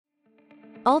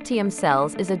Ultium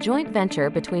Cells is a joint venture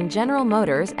between General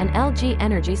Motors and LG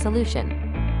Energy Solution.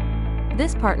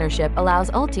 This partnership allows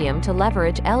Ultium to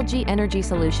leverage LG Energy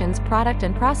Solutions' product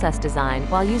and process design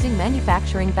while using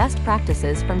manufacturing best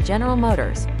practices from General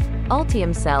Motors.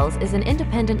 Ultium Cells is an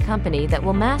independent company that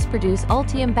will mass-produce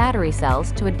Ultium battery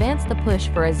cells to advance the push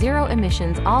for a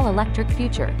zero-emissions, all-electric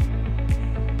future.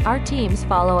 Our teams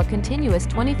follow a continuous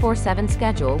 24/7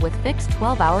 schedule with fixed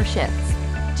 12-hour shifts.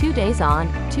 2 days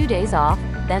on, 2 days off,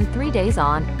 then 3 days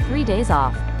on, 3 days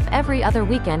off, every other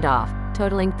weekend off,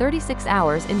 totaling 36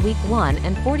 hours in week 1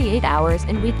 and 48 hours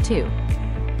in week 2.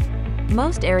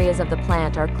 Most areas of the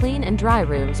plant are clean and dry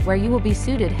rooms where you will be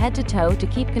suited head to toe to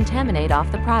keep contaminate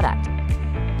off the product.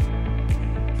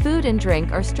 Food and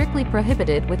drink are strictly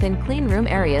prohibited within clean room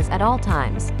areas at all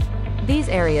times. These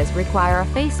areas require a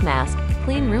face mask,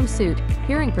 clean room suit,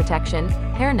 hearing protection,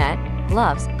 hairnet,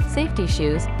 gloves, safety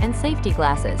shoes, and safety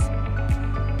glasses.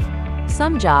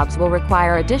 Some jobs will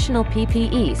require additional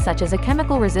PPE such as a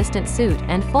chemical-resistant suit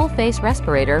and full-face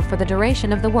respirator for the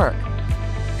duration of the work.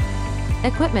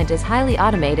 Equipment is highly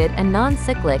automated and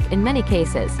non-cyclic in many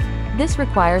cases. This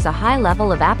requires a high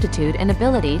level of aptitude and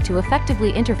ability to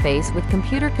effectively interface with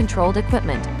computer-controlled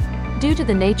equipment. Due to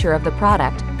the nature of the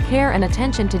product, care and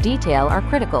attention to detail are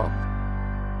critical.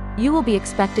 You will be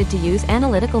expected to use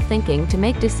analytical thinking to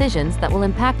make decisions that will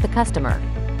impact the customer.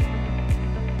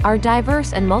 Our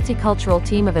diverse and multicultural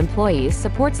team of employees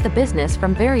supports the business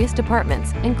from various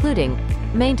departments, including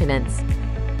maintenance,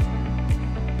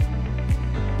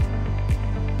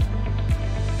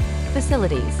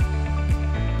 facilities,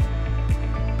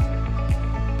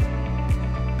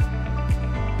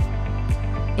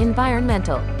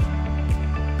 environmental,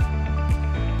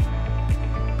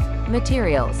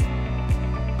 materials,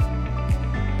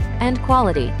 and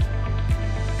quality.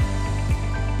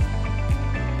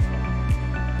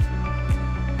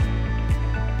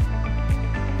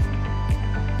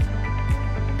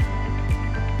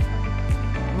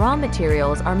 Raw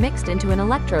materials are mixed into an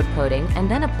electrode coating and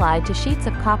then applied to sheets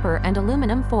of copper and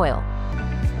aluminum foil.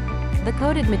 The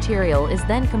coated material is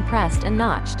then compressed and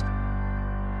notched.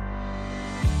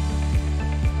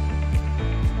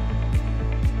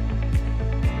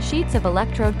 Sheets of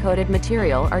electrode-coated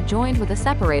material are joined with a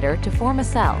separator to form a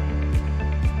cell.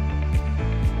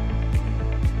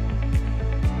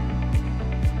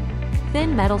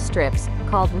 Thin metal strips,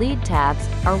 called lead tabs,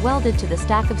 are welded to the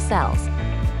stack of cells.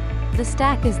 The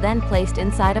stack is then placed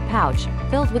inside a pouch,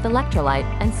 filled with electrolyte,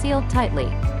 and sealed tightly.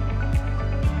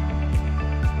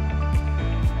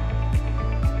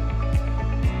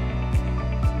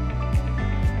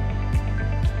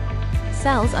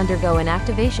 Cells undergo an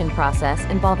activation process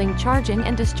involving charging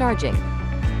and discharging.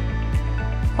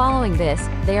 Following this,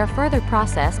 they are further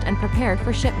processed and prepared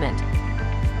for shipment.